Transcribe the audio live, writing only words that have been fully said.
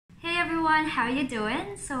everyone, how you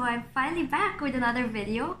doing? So I'm finally back with another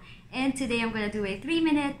video, and today I'm gonna do a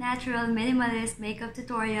 3-minute natural minimalist makeup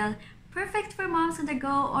tutorial, perfect for moms on the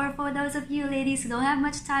go, or for those of you ladies who don't have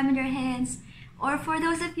much time in your hands, or for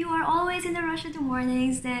those of you who are always in a rush in the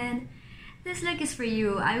mornings. Then this look is for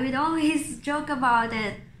you. I would always joke about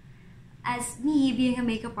it as me being a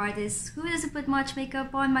makeup artist who doesn't put much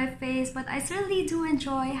makeup on my face, but I certainly do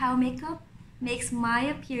enjoy how makeup makes my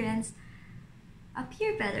appearance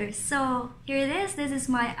appear better. So here it is. This is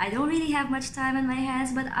my, I don't really have much time on my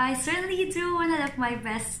hands, but I certainly do want to look my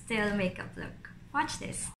best still makeup look. Watch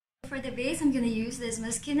this. For the base, I'm going to use this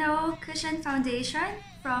Moschino Cushion Foundation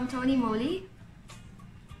from TonyMoly.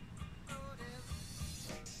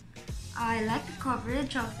 I like the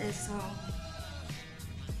coverage of this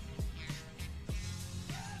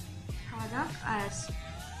product, as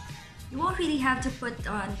you won't really have to put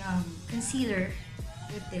on concealer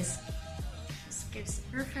with this. This gives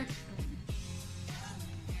the perfect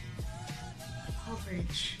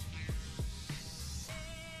coverage.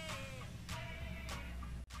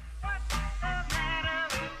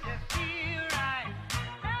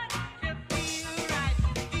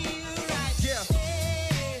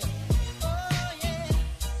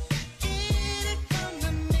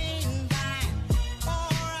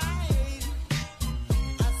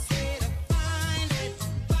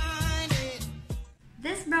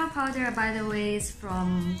 This brow powder, by the way, is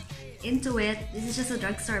from Intuit. This is just a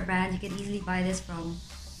drugstore brand. You can easily buy this from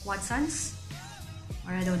Watson's,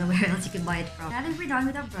 or I don't know where else you can buy it from. Now that we're done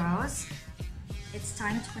with our brows, it's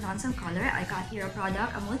time to put on some color. I got here a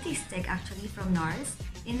product, a multi-stick actually from NARS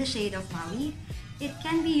in the shade of Maui. It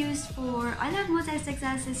can be used for, I love multi-sticks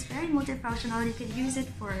as it's very multifunctional. You can use it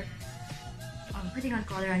for putting on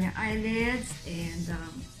color on your eyelids, and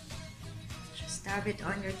just dab it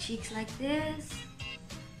on your cheeks like this.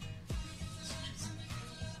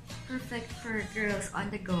 Perfect for girls on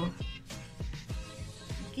the go.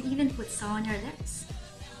 You can even put some on your lips.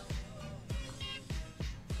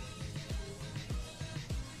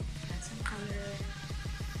 Add some color.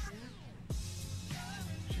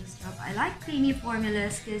 Just drop. I like creamy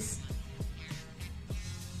formulas because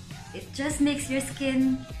it just makes your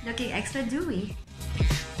skin looking extra dewy.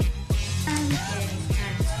 And it's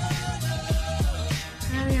time to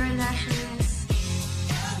curl your lashes.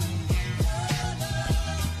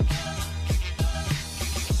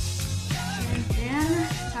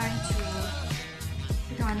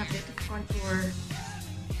 On a bit of contour,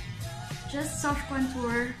 just soft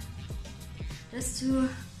contour, just to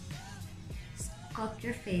sculpt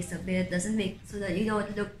your face a bit, doesn't make so that you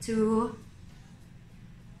don't look too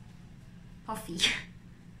puffy.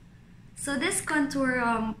 So this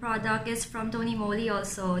contour product is from TonyMoly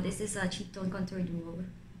also. This is a CheekTone contour duo.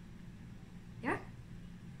 Yeah,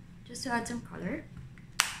 just to add some color.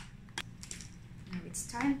 Now it's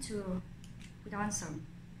time to put on some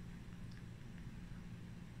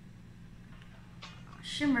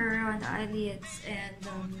shimmer on the eyelids, and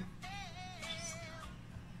just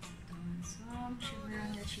put on some shimmer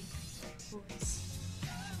on your cheekbones.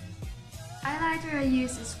 Highlighter I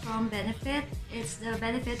use is from Benefit. It's the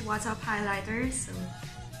Benefit What's Up highlighter, so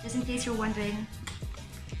just in case you're wondering.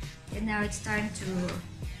 And now it's time to...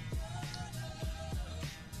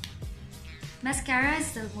 Mascara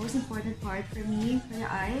is the most important part for me for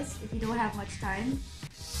the eyes if you don't have much time.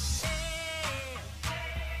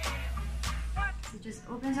 It just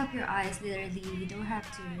opens up your eyes, literally. You don't have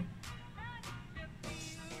to...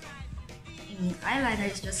 I mean,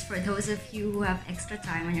 eyeliner is just for those of you who have extra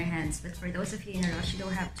time on your hands, but for those of you in a rush, you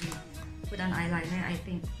don't have to put on eyeliner. I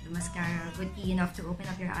think the mascara would be enough to open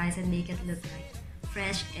up your eyes and make it look like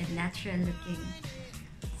fresh and natural looking.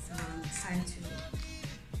 So it's time to...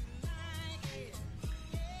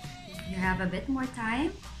 If you have a bit more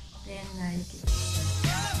time, then you can...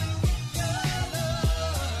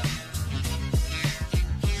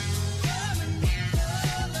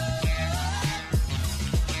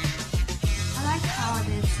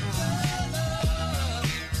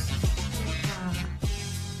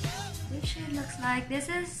 Like this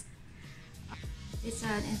is, it's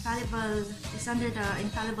an Infallible, it's under the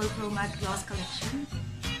Infallible Pro Matte Gloss collection.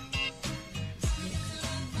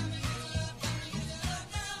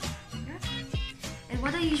 And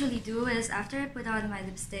what I usually do is, after I put on my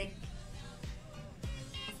lipstick,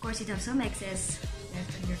 of course you'd have some excess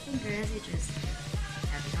left on your fingers, you just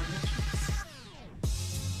have it on your cheeks.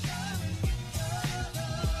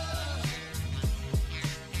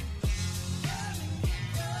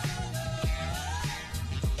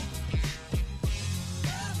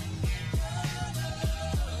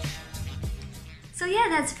 So yeah,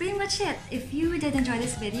 that's pretty much it. If you did enjoy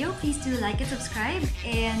this video, please do like and subscribe,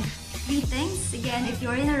 and three things. Again, if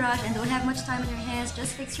you're in a rush and don't have much time on your hands,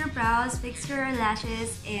 just fix your brows, fix your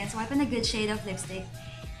lashes, and swipe in a good shade of lipstick.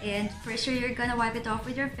 And for sure, you're gonna wipe it off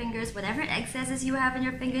with your fingers. Whatever excesses you have on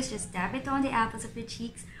your fingers, just dab it on the apples of your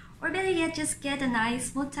cheeks. Or better yet, just get a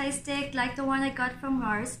nice multi-stick like the one I got from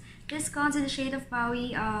NARS. This comes in the shade of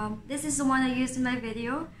Maui. This is the one I used in my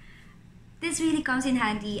video. This really comes in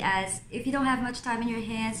handy, as if you don't have much time in your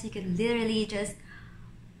hands, you can literally just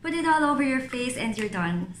put it all over your face and you're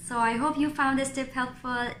done. So I hope you found this tip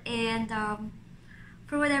helpful, and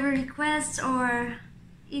for whatever requests, or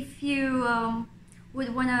if you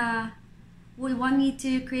would want me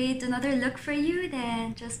to create another look for you,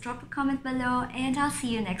 then just drop a comment below and I'll see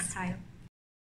you next time.